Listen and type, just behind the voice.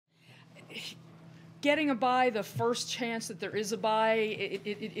getting a bye the first chance that there is a bye?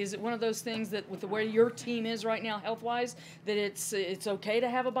 Is it one of those things that with the way your team is right now health-wise that it's okay to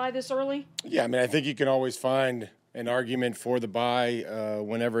have a bye this early? Yeah, I mean, I think you can always find an argument for the bye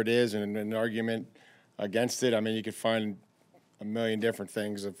whenever it is, and an argument against it. I mean, you could find a million different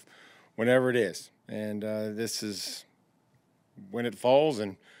things of whenever it is, and this is when it falls,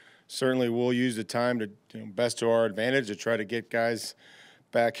 and certainly we'll use the time to best to our advantage to try to get guys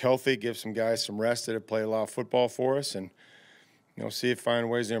back healthy, give some guys some rest that have played a lot of football for us, and see if find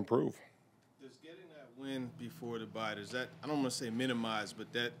ways to improve. Does getting that win before the bye, does that, I don't want to say minimize, but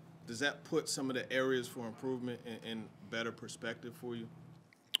does that put some of the areas for improvement in better perspective for you?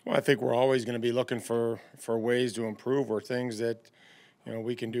 Well, I think we're always going to be looking for ways to improve or things that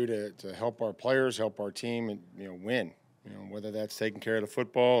we can do to help our players, help our team, and win. Whether that's taking care of the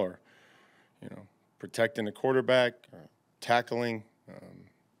football or protecting the quarterback, tackling,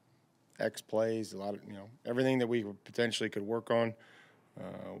 X plays, a lot of everything that we potentially could work on.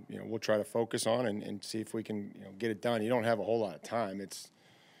 We'll try to focus on and see if we can get it done. You don't have a whole lot of time. It's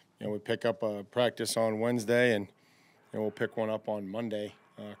we pick up a practice on Wednesday and we'll pick one up on Monday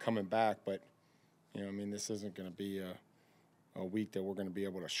coming back. But I mean, this isn't going to be a week that we're going to be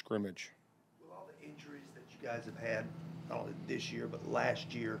able to scrimmage. With all the injuries that you guys have had, not only this year but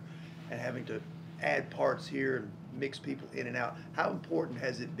last year, and having to add parts here and mix people in and out, how important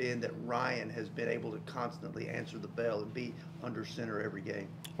has it been that Ryan has been able to constantly answer the bell and be under center every game?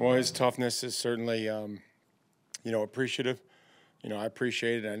 Well, his toughness is certainly, appreciative. I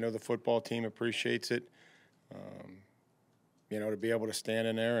appreciate it. I know the football team appreciates it. To be able to stand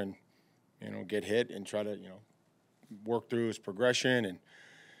in there and, get hit and try to, work through his progression and,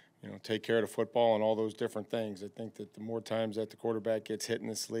 take care of the football and all those different things. I think that the more times that the quarterback gets hit in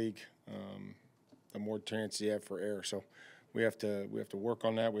this league, the more chance you have for error. So we have to work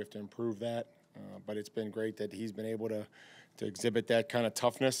on that. We have to improve that. But it's been great that he's been able to exhibit that kind of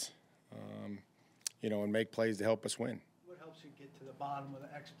toughness, and make plays to help us win. What helps you get to the bottom of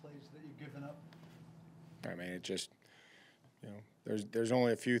the X plays that you've given up? I mean, it just, there's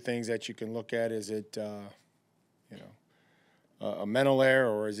only a few things that you can look at. Is it, a mental error,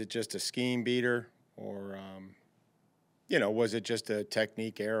 or is it just a scheme beater, or was it just a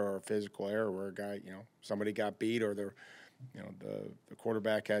technique error or a physical error where a guy, somebody got beat, or the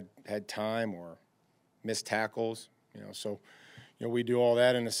quarterback had time or missed tackles, So, we do all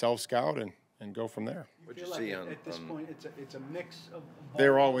that in a self-scout and go from there. What you see like at this point, it's a mix of.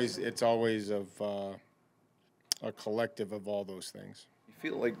 It's always of a collective of all those things. You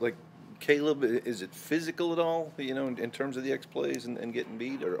feel like Caleb, is it physical at all, in terms of the X plays and getting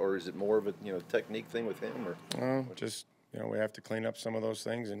beat, or is it more of a technique thing with him, or? Just we have to clean up some of those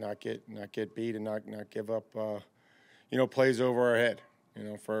things and not get beat and not give up plays over our head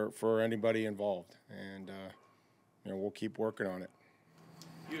for anybody involved, and we'll keep working on it.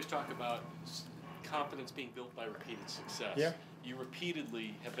 You just talk about confidence being built by repeated success. Yeah. You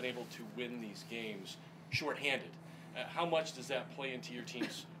repeatedly have been able to win these games shorthanded. How much does that play into your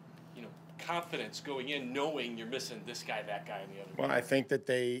team's confidence going in, knowing you're missing this guy, that guy, and the other? Well, I think that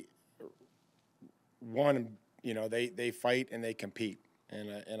they fight and they compete, and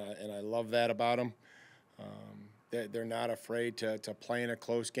I love that about them. They're not afraid to play in a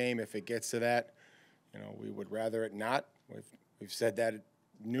close game if it gets to that. We would rather it not. We've said that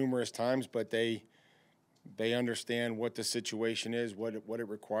numerous times, but they understand what the situation is, what it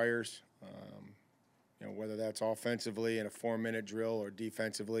requires. Whether that's offensively in a 4-minute drill or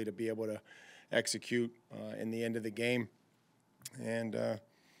defensively to be able to execute in the end of the game. And, I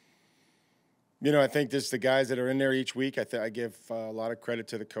think this the guys that are in there each week. I give a lot of credit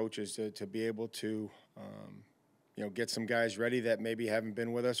to the coaches to be able to, get some guys ready that maybe haven't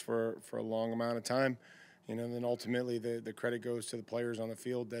been with us for a long amount of time. And then ultimately the credit goes to the players on the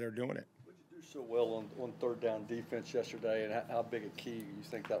field that are doing it. What did you do so well on third down defense yesterday, and how big a key you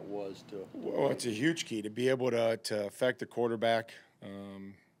think that was to? Well, it's a huge key to be able to affect the quarterback.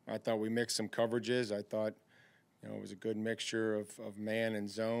 I thought we mixed some coverages. I thought, it was a good mixture of man and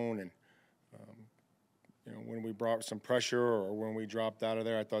zone, and when we brought some pressure or when we dropped out of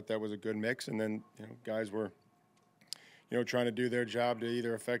there, I thought that was a good mix. And then guys were trying to do their job to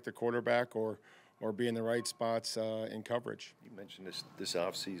either affect the quarterback or be in the right spots in coverage. You mentioned this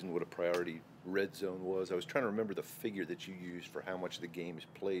offseason, what a priority red zone was. I was trying to remember the figure that you used for how much the game is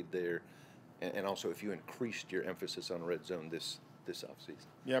played there, and also if you increased your emphasis on red zone this offseason.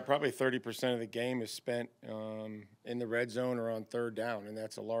 Yeah, probably 30% of the game is spent in the red zone or on third down, and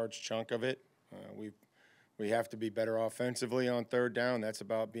that's a large chunk of it. We have to be better offensively on third down. That's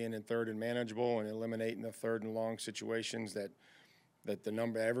about being in third and manageable and eliminating the third and long situations that that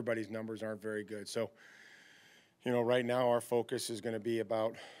everybody's numbers aren't very good. So, right now our focus is going to be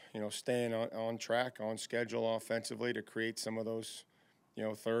about, staying on track, on schedule offensively to create some of those,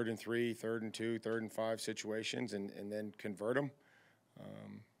 3rd and 3, 3rd and 2, 3rd and 5 situations and then convert them.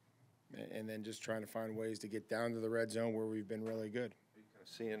 And then just trying to find ways to get down to the red zone where we've been really good.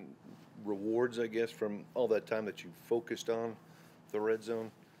 Seeing rewards, I guess, from all that time that you focused on the red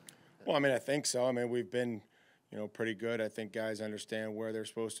zone? Well, I think so. We've been, pretty good. I think guys understand where they're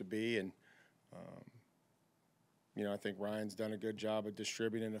supposed to be. And, I think Ryan's done a good job of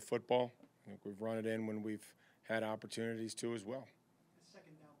distributing the football. I think we've run it in when we've had opportunities to as well. The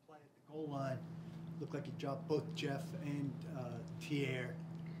second down play at the goal line looked like you dropped both Jeff and Pierre,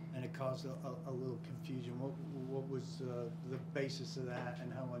 and it caused a little confusion. What was the basis of that,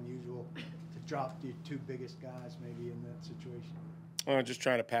 and how unusual to drop your two biggest guys maybe in that situation? Just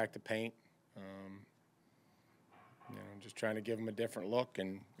trying to pack the paint. Just trying to give them a different look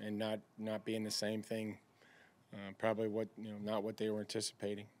and not being the same thing. Probably not what they were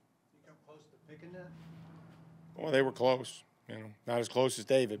anticipating. You come close to picking that? Well, they were close. Not as close as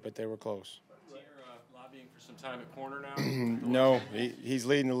David, but they were close. You're lobbying for some time at corner now? No, he's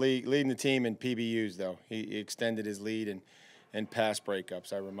leading the team in PBUs though. He extended his lead and pass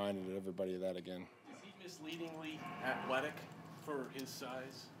breakups. I reminded everybody of that again. Is he misleadingly athletic for his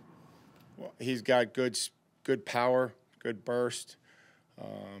size? Well, he's got good power, good burst.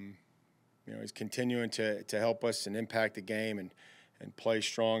 He's continuing to help us and impact the game and play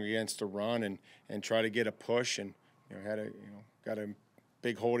strong against the run and try to get a push and got a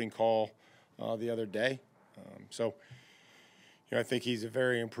big holding call the other day. I think he's a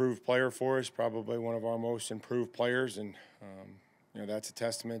very improved player for us, probably one of our most improved players, and that's a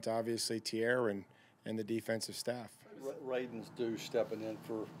testament to obviously Terrell and the defensive staff. Radin's due stepping in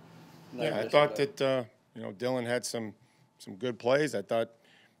for. Yeah, I thought that Dylan had some good plays. I thought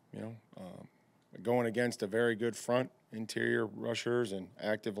going against a very good front, interior rushers and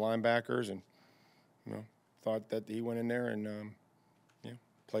active linebackers, and thought that he went in there and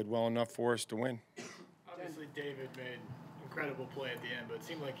played well enough for us to win. Obviously, David made incredible play at the end, but it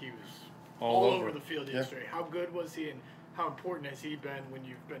seemed like he was all over the field yesterday. How good was he, and how important has he been when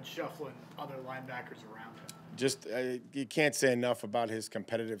you've been shuffling other linebackers around him? Just you can't say enough about his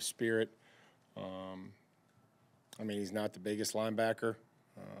competitive spirit. He's not the biggest linebacker,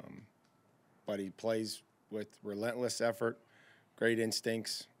 but he plays with relentless effort, great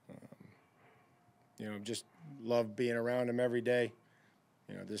instincts. Just love being around him every day.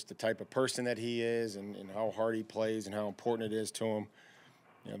 Just the type of person that he is and how hard he plays and how important it is to him.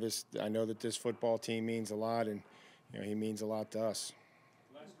 I know that this football team means a lot, and he means a lot to us.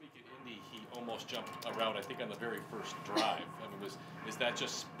 Last week at Indy, he almost jumped around, I think, on the very first drive. Is that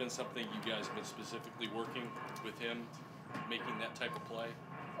just been something you guys have been specifically working with him, making that type of play?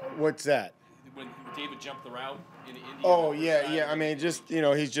 What's that? When David jumped the route in Indy? Oh, yeah.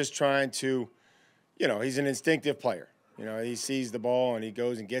 He's just trying to, he's an instinctive player. He sees the ball and he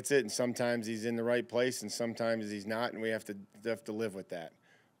goes and gets it, and sometimes he's in the right place and sometimes he's not, and we have to live with that.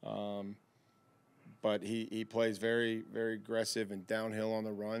 But he plays very, very aggressive and downhill on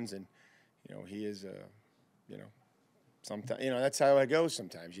the runs, and he is sometimes that's how it goes.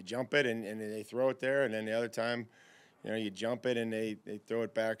 Sometimes you jump it and they throw it there, and then the other time, you jump it and they throw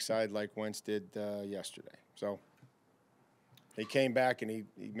it backside like Wentz did yesterday. So he came back and he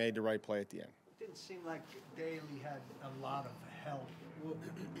made the right play at the end. It didn't seem like Daly had a lot of help.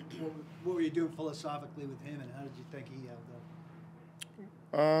 What were you doing philosophically with him, and how did you think he held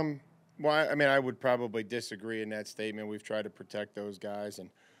up? Well, I would probably disagree in that statement. We've tried to protect those guys, and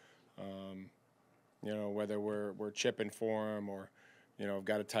whether we're chipping for them or I've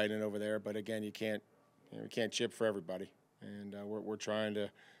got a tight end over there. But again, you can't chip for everybody, and we're trying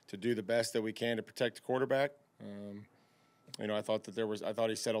to do the best that we can to protect the quarterback. I thought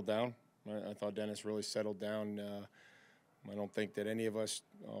he settled down. I thought Dennis really settled down. I don't think that any of us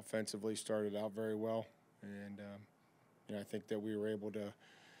offensively started out very well, and I think that we were able to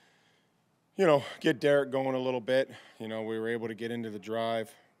get Derek going a little bit. We were able to get into the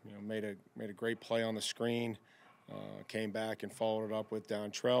drive. Made a great play on the screen. Came back and followed it up with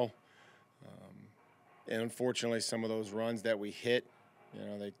Terrell. And unfortunately, some of those runs that we hit,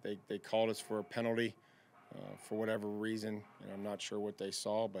 they called us for a penalty for whatever reason. I'm not sure what they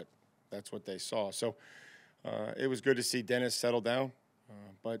saw, but that's what they saw. So it was good to see Dennis settle down,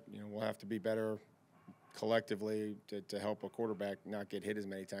 but we'll have to be better collectively to help a quarterback not get hit as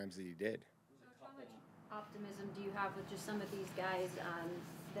many times as he did. How much optimism do you have with just some of these guys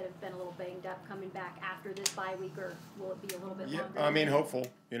that have been a little banged up coming back after this bye week, or will it be a little bit longer? Hopeful.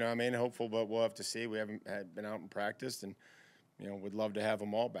 Hopeful, but we'll have to see. We haven't been out and practiced, and would love to have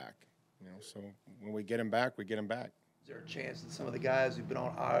them all back. So when we get them back, we get them back. Is there a chance that some of the guys who've been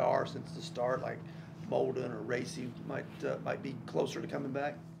on IR since the start, like Molden or Racy, might be closer to coming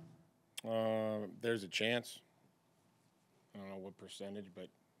back? There's a chance. I don't know what percentage, but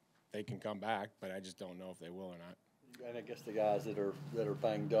they can come back. But I just don't know if they will or not. And I guess the guys that are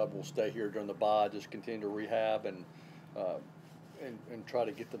banged up will stay here during the bye, just continue to rehab and try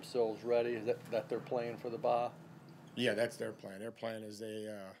to get themselves ready. Is that their plan for the bye? Yeah, that's their plan. Their plan is they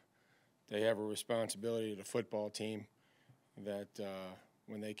have a responsibility to the football team that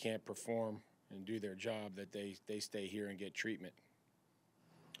when they can't perform and do their job, that they stay here and get treatment.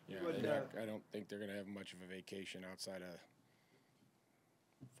 Yeah, I don't think they're going to have much of a vacation outside of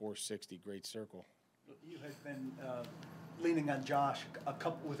 460 Great Circle. You had been leaning on Josh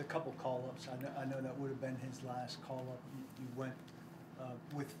with a couple call-ups. I know that would have been his last call-up. You went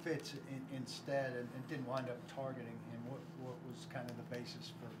with Fitz instead and didn't wind up targeting him. What was kind of the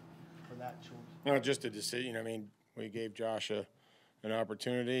basis for that choice? No, just a decision. I mean, we gave Josh an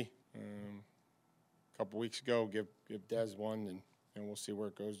opportunity a couple weeks ago. Give Dez one, and we'll see where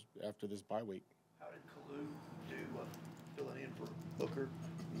it goes after this bye week. How did Kalu do filling in for Booker?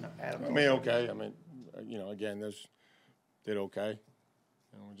 Adam? I mean, okay. I mean, again, those did okay.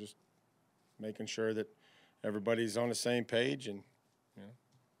 We're just making sure that everybody's on the same page and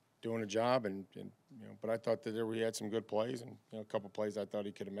doing a job. And but I thought that we had some good plays and a couple plays I thought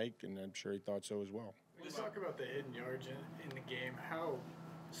he could have made, and I'm sure he thought so as well. Let's talk about the hidden yards in the game. How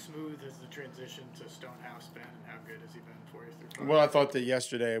smooth has the transition to Stonehouse been, and how good has he been for you through? Well, I thought that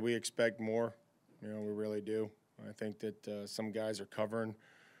yesterday we expect more. We really do. I think that some guys are covering,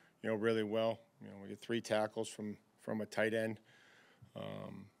 really well. We get 3 tackles from a tight end. I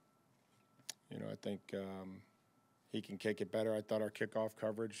think he can kick it better. I thought our kickoff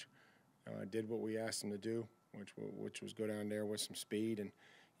coverage did what we asked him to do, which was go down there with some speed. And,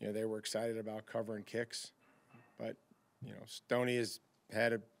 they were excited about covering kicks. But, Stoney has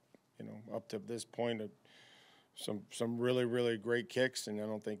had, up to this point, some really, really great kicks. And I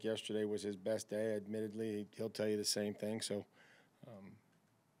don't think yesterday was his best day. Admittedly, he'll tell you the same thing. So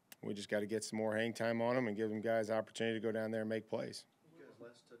we just got to get some more hang time on him and give them guys opportunity to go down there and make plays.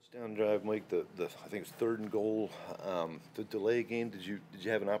 Last touchdown drive, Mike, the I think it's 3rd and goal, the delay game. Did you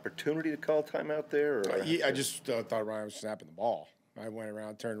have an opportunity to call timeout there? Or? I just thought Ryan was snapping the ball. I went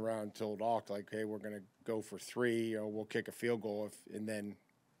around, turned around, and told Alk, like, hey, we're going to go for 3. We'll kick a field goal and then,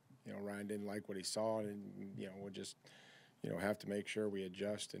 Ryan didn't like what he saw, and we'll just, have to make sure we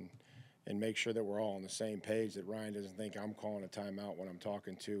adjust and make sure that we're all on the same page. That Ryan doesn't think I'm calling a timeout when I'm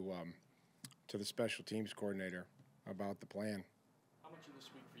talking to the special teams coordinator about the plan. How much of this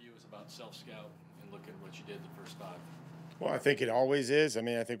week for you is about self-scout and look at what you did the first 5? Well, I think it always is. I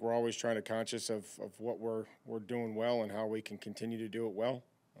mean, I think we're always trying to conscious of what we're doing well and how we can continue to do it well.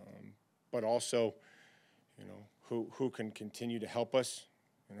 But also, who can continue to help us,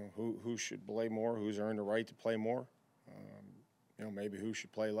 who should play more, who's earned the right to play more, maybe who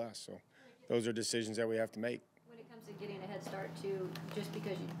should play less. So those are decisions that we have to make. When it comes to getting a head start too, just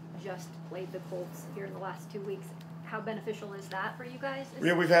because you just played the Colts here in the last 2 weeks, how beneficial is that for you guys?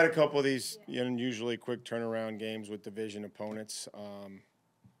 Yeah, we've had a couple of these unusually quick turnaround games with division opponents. I'm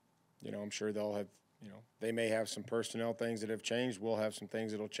sure they'll have, they may have some personnel things that have changed. We'll have some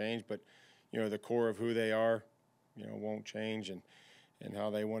things that'll change, but, the core of who they are, won't change and how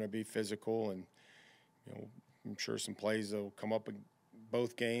they want to be physical. And, I'm sure some plays will come up in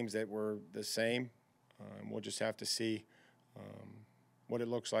both games that were the same. We'll just have to see what it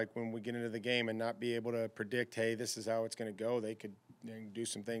looks like when we get into the game and not be able to predict, hey, this is how it's going to go. They could do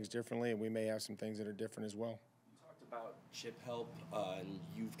some things differently, and we may have some things that are different as well. You talked about chip help, and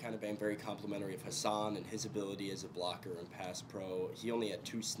you've kind of been very complimentary of Hassan and his ability as a blocker and pass pro. He only had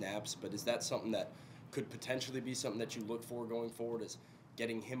 2 snaps, but is that something that could potentially be something that you look for going forward, is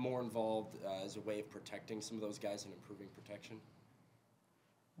getting him more involved as a way of protecting some of those guys and improving protection?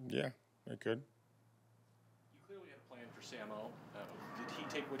 Yeah, I could. You clearly had a plan for Samo. Did he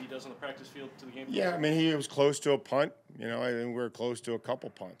take what he does on the practice field to the game? Yeah, I mean, he was close to a punt. I think we were close to a couple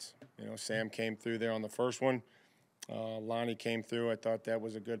punts. Sam came through there on the first one. Lonnie came through. I thought that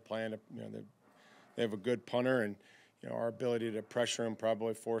was a good plan. They have a good punter, and our ability to pressure him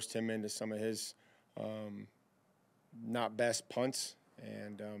probably forced him into some of his not best punts.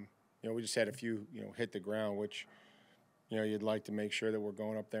 And we just had a few hit the ground, which you'd like to make sure that we're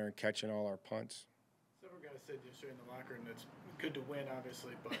going up there and catching all our punts. Several guys said yesterday in the locker room that's good to win,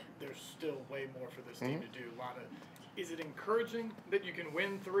 obviously, but there's still way more for this team to do. Is it encouraging that you can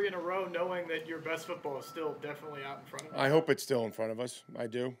win 3 in a row, knowing that your best football is still definitely out in front of you? I hope it's still in front of us. I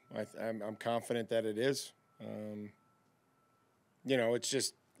do. I'm confident that it is. it's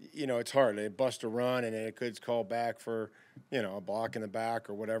just, it's hard. They bust a run, and then it could call back for, a block in the back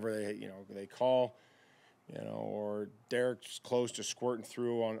or whatever they call, or Derek's close to squirting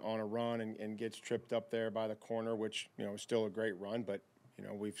through on a run and gets tripped up there by the corner, which, is still a great run, but,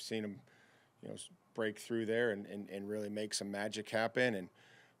 we've seen him, break through there and really make some magic happen. And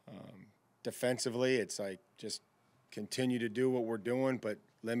defensively, it's like just continue to do what we're doing, but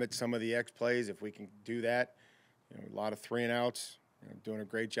limit some of the X plays if we can do that. A lot of 3 and outs, doing a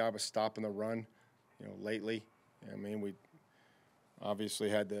great job of stopping the run, lately. I mean, we obviously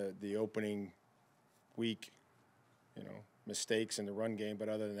had the opening week, mistakes in the run game, but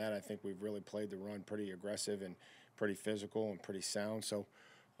other than that, I think we've really played the run pretty aggressive and pretty physical and pretty sound. So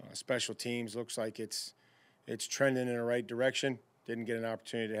special teams looks like it's trending in the right direction. Didn't get an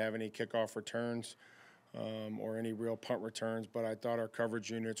opportunity to have any kickoff returns or any real punt returns, but I thought our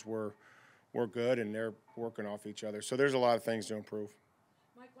coverage units were good, and they're working off each other. So there's a lot of things to improve.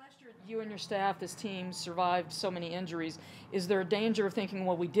 Mike, last year you and your staff, this team, survived so many injuries. Is there a danger of thinking,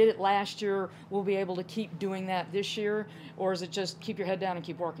 well, we did it last year, we'll be able to keep doing that this year, or is it just keep your head down and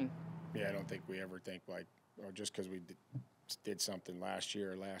keep working? Yeah, I don't think we ever think or just because we did something last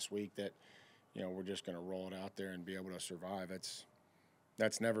year or last week that, we're just going to roll it out there and be able to survive.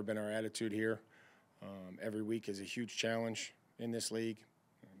 That's never been our attitude here. Every week is a huge challenge in this league.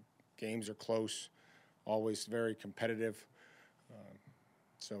 Games are close, always very competitive.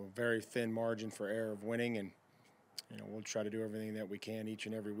 So very thin margin for error of winning, and we'll try to do everything that we can each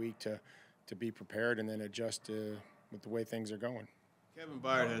and every week to be prepared and then adjust with the way things are going. Kevin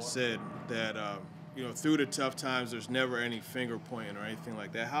Byard has said that through the tough times, there's never any finger pointing or anything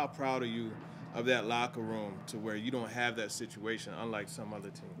like that. How proud are you of that locker room to where you don't have that situation, unlike some other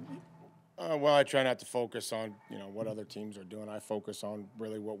teams? Well, I try not to focus on what other teams are doing. I focus on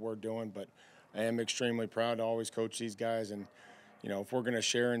really what we're doing, but I am extremely proud to always coach these guys. And if we're going to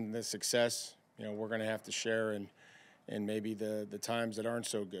share in the success, we're going to have to share in maybe the times that aren't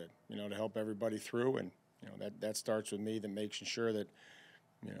so good, to help everybody through. And that starts with me, that making sure that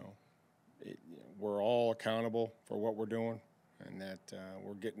we're all accountable for what we're doing, and that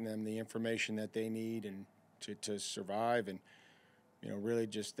we're getting them the information that they need and to survive. And really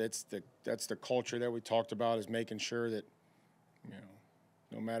just that's the culture that we talked about, is making sure that,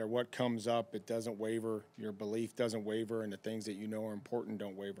 no matter what comes up, it doesn't waver. Your belief doesn't waver, and the things that are important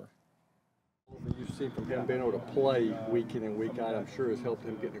don't waver. You've seen from him being able to play week in and week out, I'm sure has helped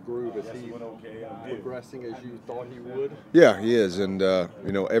him get in a groove. Is he progressing as you thought he would? Yeah, he is. And,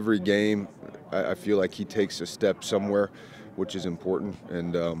 every game, I feel like he takes a step somewhere, which is important.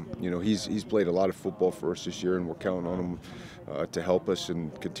 And, he's played a lot of football for us this year, and we're counting on him to help us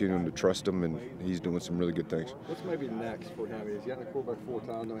and continuing to trust him, and he's doing some really good things. What's maybe next for him? He's gotten the quarterback 4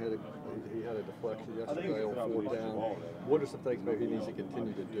 times. He had a deflection yesterday on 4th down. What are some things maybe he needs to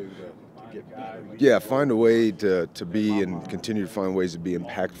continue to do to get better? Yeah, find a way to be and continue to find ways to be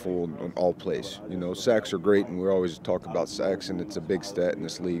impactful on all plays. Sacks are great, and we always talk about sacks, and it's a big stat in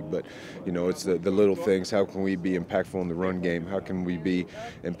this league. But, it's the little things. How can we be impactful in the run game? How can we be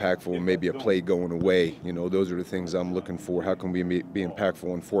impactful in maybe a play going away? Those are the things I'm looking for. How can we be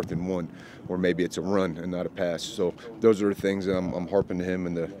impactful on 4th and 1, or maybe it's a run and not a pass? So those are the things that I'm harping to him,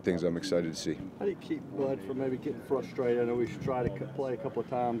 and the things I'm excited to see. How do you keep Bud from maybe getting frustrated? I know we've tried to play a couple of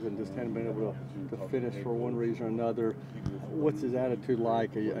times and just haven't been able to finish for one reason or another. What's his attitude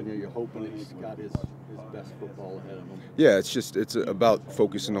like? I know you're hoping he's got his best football ahead of him. Yeah, it's about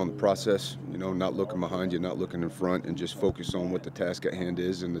focusing on the process, not looking behind you, not looking in front, and just focus on what the task at hand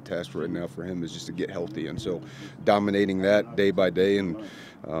is. And the task right now for him is just to get healthy. And so dominating that day by day, and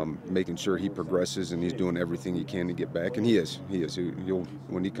making sure he progresses, and he's doing everything he can to get back. And he is. He'll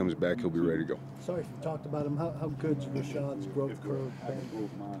when he comes back, he'll be ready to go. Sorry if you talked about him. How good's Rashad's growth curve been?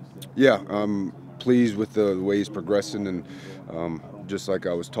 Yeah, I'm pleased with the way he's progressing, and just like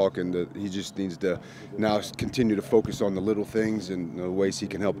I was talking, he just needs to now continue to focus on the little things and the ways he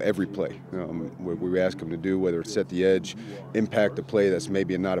can help every play. What we ask him to do, whether it's set the edge, impact the play that's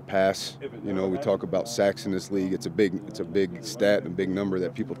maybe not a pass. We talk about sacks in this league. It's a big stat and a big number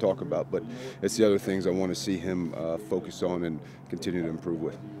that people talk about, but it's the other things I want to see him focus on and continue to improve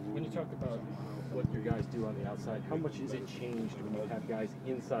with. When you talk about what your guys do on the outside, how much has it changed when you have guys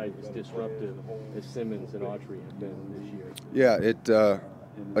inside as disruptive as Simmons and Autry have been this year? Yeah,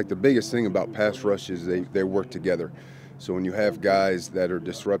 like the biggest thing about pass rush is they work together. So when you have guys that are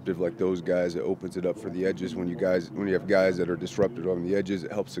disruptive like those guys, it opens it up for the edges. When you have guys that are disruptive on the edges,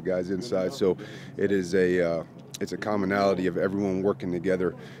 it helps the guys inside. So it is it's a commonality of everyone working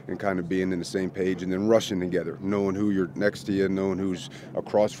together and kind of being in the same page, and then rushing together, knowing who you're next to you, knowing who's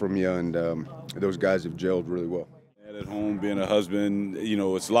across from you, and those guys have gelled really well. at home, being a husband, you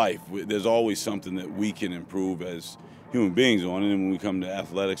know, it's life. There's always something that we can improve as human beings on, and then when we come to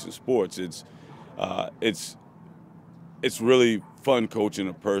athletics and sports, it's really fun coaching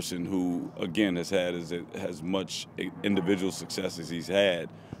a person who, again, has had as much individual success as he's had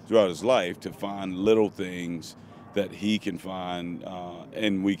throughout his life, to find little things that he can find,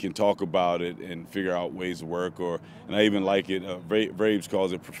 and we can talk about it and figure out ways to work. And I even like it, Vrabel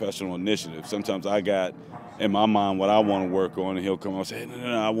calls it professional initiative. Sometimes I got in my mind what I want to work on, and he'll come and say,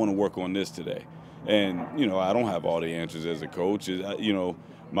 no, I want to work on this today. And, you know, I don't have all the answers as a coach. You know,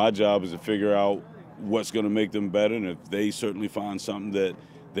 my job is to figure out what's going to make them better, and if they certainly find something that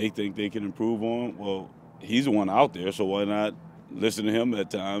they think they can improve on, well, he's the one out there, so why not listen to him at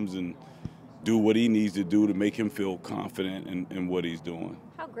times and do what he needs to do to make him feel confident in what he's doing.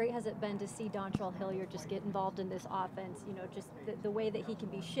 How great has it been to see Dontrell Hilliard just get involved in this offense? You know, just the way that he can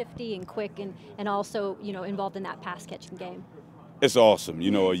be shifty and quick, and also, you know, involved in that pass catching game. It's awesome.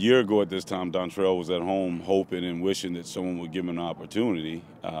 You know, a year ago at this time, Dontrell was at home hoping and wishing that someone would give him an opportunity.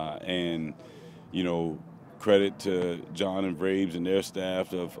 And, you know, credit to John and Vrabel and their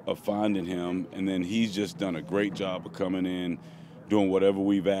staff of finding him. And then he's just done a great job of coming in, doing whatever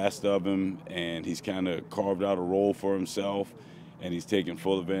we've asked of him. And he's kind of carved out a role for himself. And he's taking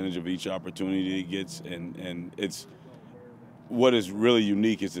full advantage of each opportunity he gets. And it's what is really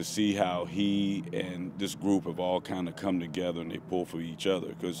unique is to see how he and this group have all kind of come together and they pull for each other.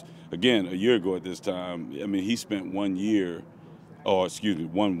 Because, again, a year ago at this time, I mean, he spent 1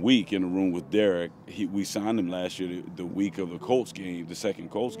 week in a room with Derek. We signed him last year the week of the Colts game, the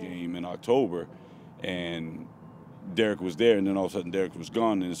second Colts game in October. And Derek was there, and then all of a sudden Derek was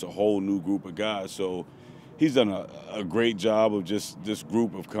gone, and it's a whole new group of guys. So he's done a great job of just this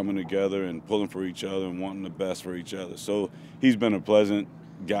group of coming together and pulling for each other and wanting the best for each other. So he's been a pleasant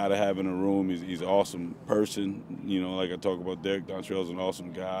guy to have in the room. He's an awesome person. You know, like I talk about Derek, Dontrell's an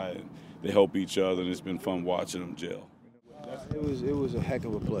awesome guy, and they help each other, and it's been fun watching them gel. It was a heck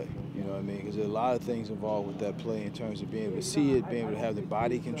of a play, you know what I mean? Because there's a lot of things involved with that play in terms of being able to see it, being able to have the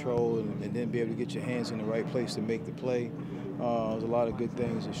body control, and then be able to get your hands in the right place to make the play. There's a lot of good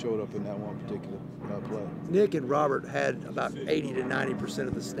things that showed up in that one particular play. Nick and Robert had about 80 to 90%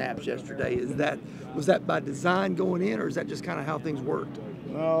 of the snaps yesterday. Was that by design going in, or is that just kind of how things worked?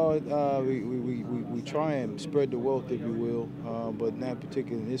 No, we try and spread the wealth, if you will, but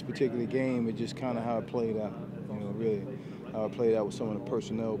in this particular game, it just kind of how it played out. You know, really how it played out with some of the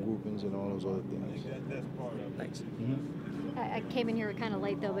personnel groupings and all those other things. Thanks. Mm-hmm. I came in here kind of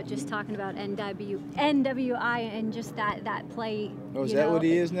late though, but just talking about NWI and just that play. Oh, is that what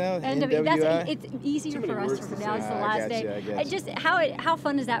he is now? NWI? It's easier for us to pronounce the last name. Just how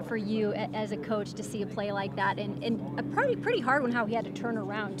fun is that for you as a coach to see a play like that, and a pretty hard one how he had to turn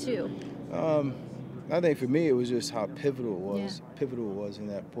around too? I think for me it was just how pivotal it was. Yeah. Pivotal it was in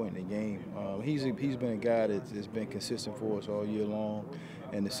that point in the game. He's been a guy that's been consistent for us all year long,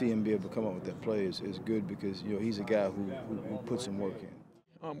 and to see him be able to come up with that play is good because, you know, he's a guy who puts some work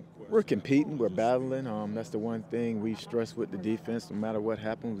in. We're competing, we're battling. That's the one thing we stress with the defense. No matter what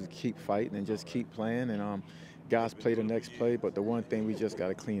happens, we keep fighting and just keep playing. And guys play the next play, but the one thing we just got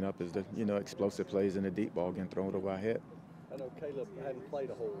to clean up is the explosive plays in the deep ball getting thrown over our head. I know Caleb hadn't played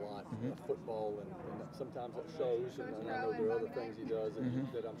a whole lot of football, and sometimes it shows, and I know there are other things he does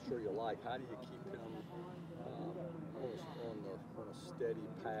that I'm sure you like. How do you keep him on a steady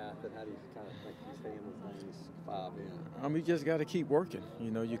path, and how do you kind of think he's handling things 5 in? You just got to keep working.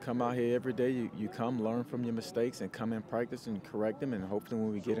 You know, you come out here every day, you come, learn from your mistakes, and come in practice and correct them, and hopefully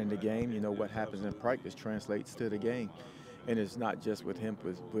when we get in the game, you know, what happens in practice translates to the game. And it's not just with him,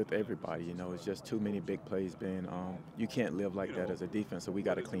 but with everybody. You know, it's just too many big plays being. You can't live like that as a defense, so we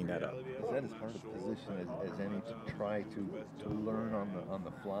got to clean that up. Is that as hard a position as any to try to learn on the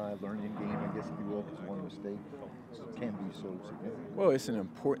fly, learning game, I guess, if you will, because one mistake can be so significant? Well, it's an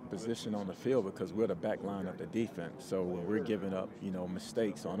important position on the field because we're the back line of the defense. So when we're giving up, you know,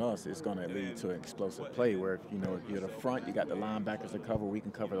 mistakes on us, it's going to lead to an explosive play where, you know, if you're the front, you got the linebackers to cover. We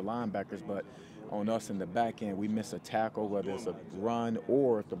can cover the linebackers, but on us in the back end, we miss a tackle, whether it's a run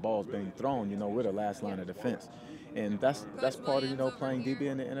or if the ball's being thrown, you know, we're the last line of defense. And that's part of, you know, playing DB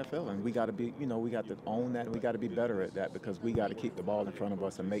in the NFL. And we got to be, you know, we got to own that, and we got to be better at that because we got to keep the ball in front of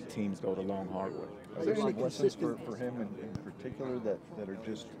us and make teams go the long, hard way. Are there any lessons for him in particular that are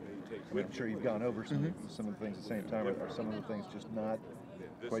just, I mean, I'm sure you've gone over some of the things at the same time. Are some of the things just not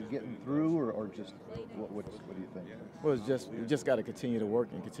quite getting through, or just what do you think? Well, it's just we just got to continue to work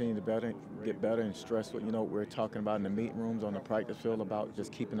and continue to get better and stress what, you know, we're talking about in the meeting rooms, on the practice field, about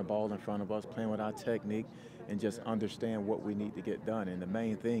just keeping the ball in front of us, playing with our technique, and just understand what we need to get done. And the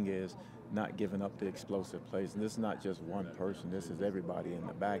main thing is not giving up the explosive plays. And this is not just one person. This is everybody in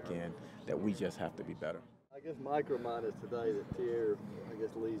the back end that we just have to be better. I guess Mike reminded us today that Terrell, I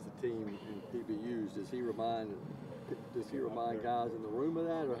guess, leads the team in PBUs. Does he remind guys in the room of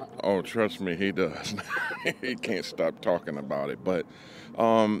that? Or how? Oh, trust me, he does. He can't stop talking about it. But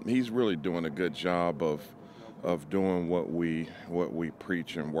he's really doing a good job of doing what we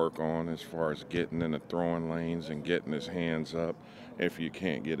preach and work on as far as getting in the throwing lanes and getting his hands up if you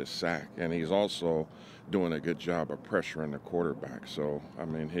can't get a sack. And he's also doing a good job of pressuring the quarterback. So, I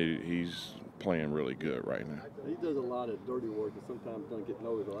mean, he's playing really good right now. He does a lot of dirty work that sometimes doesn't get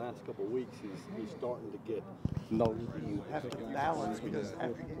noticed. The last couple of weeks, he's starting to get noticed. You have to balance because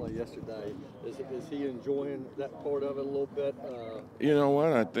after you play yesterday, is he enjoying that part of it a little bit? You know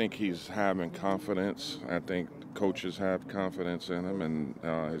what? I think he's having confidence. I think coaches have confidence in him, and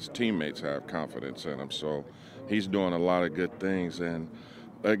his teammates have confidence in him. So he's doing a lot of good things. And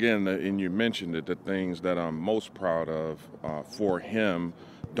again, and you mentioned it, the things that I'm most proud of for him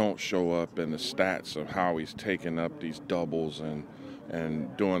don't show up in the stats of how he's taking up these doubles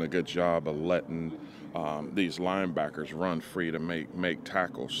and doing a good job of letting these linebackers run free to make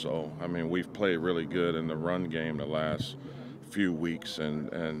tackles. So, I mean, we've played really good in the run game the last few weeks,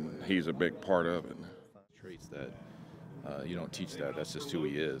 and he's a big part of it. Traits that you don't teach that. That's just who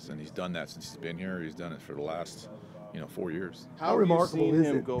he is, and he's done that since he's been here. He's done it for the last 4 years. How remarkable have you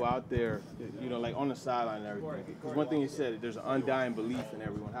seen him go out there, like on the sideline and everything? Because one thing he said, there's an undying belief in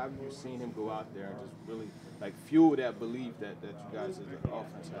everyone. How have you seen him go out there and just really fuel that belief that you guys as an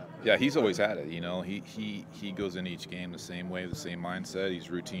offense have? Yeah, he's always had it. He goes into each game the same way, the same mindset. He's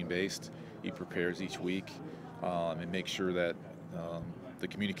routine based. He prepares each week and makes sure that the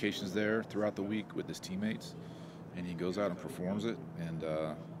communication's there throughout the week with his teammates, and he goes out and performs it. And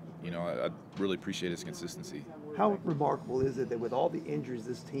I really appreciate his consistency. How remarkable is it that with all the injuries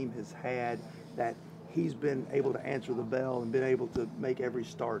this team has had, that he's been able to answer the bell and been able to make every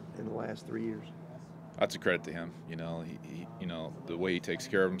start in the last 3 years? That's a credit to him. He the way he takes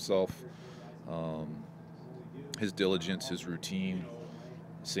care of himself, his diligence, his routine,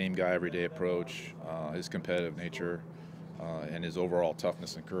 same guy every day approach, his competitive nature, and his overall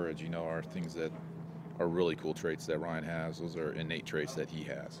toughness and courage, are things that are really cool traits that Ryan has. Those are innate traits that he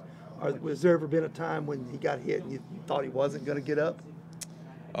has. Was there ever been a time when he got hit and you thought he wasn't going to get up?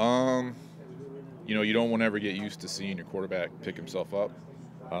 You don't want to ever get used to seeing your quarterback pick himself up.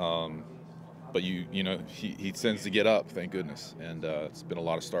 But he tends to get up, thank goodness. And it's been a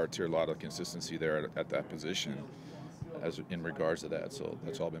lot of starts here, a lot of consistency there at that position in regards to that. So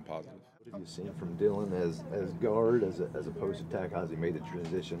that's all been positive. What have you seen from Dylan as guard, as opposed to tackle? How's he made the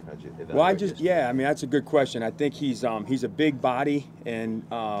transition? How'd you evaluate that's a good question. I think he's a big body, and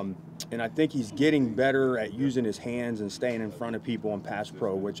I think he's getting better at using his hands and staying in front of people in pass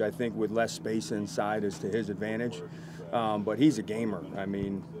pro, which I think with less space inside is to his advantage. But he's a gamer. I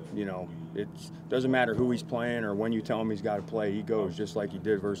mean, it doesn't matter who he's playing or when you tell him he's got to play, he goes just like he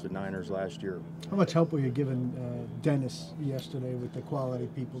did versus the Niners last year. How much help were you giving Dennis yesterday with the quality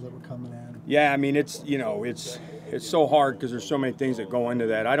people that were coming at him? Yeah, I mean, it's so hard because there's so many things that go into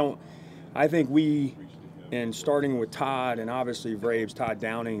that. I think we, and starting with Todd and obviously Todd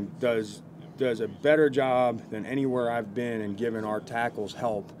Downing does a better job than anywhere I've been in giving our tackles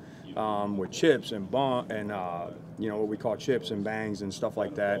help with chips and what we call chips and bangs and stuff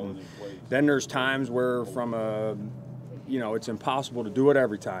like that. And then there's times where it's impossible to do it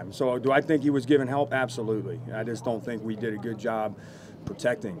every time. So do I think he was given help? Absolutely. I just don't think we did a good job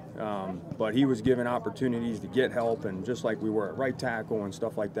protecting. But he was given opportunities to get help, and just like we were at right tackle and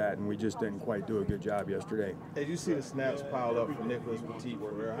stuff like that, and we just didn't quite do a good job yesterday. As you see the snaps piled up for Nicholas Petit,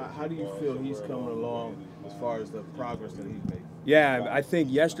 how do you feel he's coming along as far as the progress that he's made? Yeah, I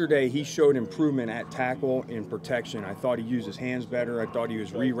think yesterday he showed improvement at tackle in protection. I thought he used his hands better. I thought he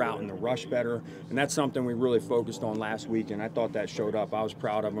was rerouting the rush better, and that's something we really focused on last week, and I thought that showed up. I was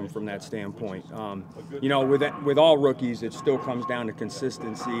proud of him from that standpoint. With all rookies, it still comes down to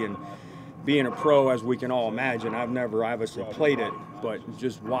consistency and being a pro, as we can all imagine. I've never obviously played it, but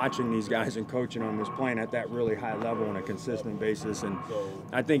just watching these guys and coaching them is playing at that really high level on a consistent basis, and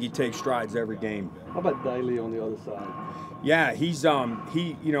I think he takes strides every game. How about Daly on the other side? Yeah, he's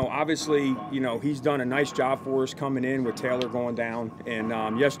obviously he's done a nice job for us coming in with Taylor going down,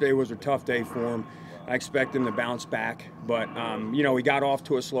 and yesterday was a tough day for him. I expect him to bounce back, but he got off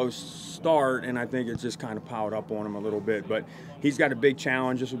to a slow start, and I think it's just kind of piled up on him a little bit. But he's got a big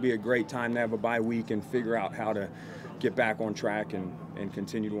challenge. This will be a great time to have a bye week and figure out how to get back on track and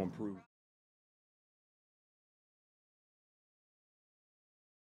continue to improve.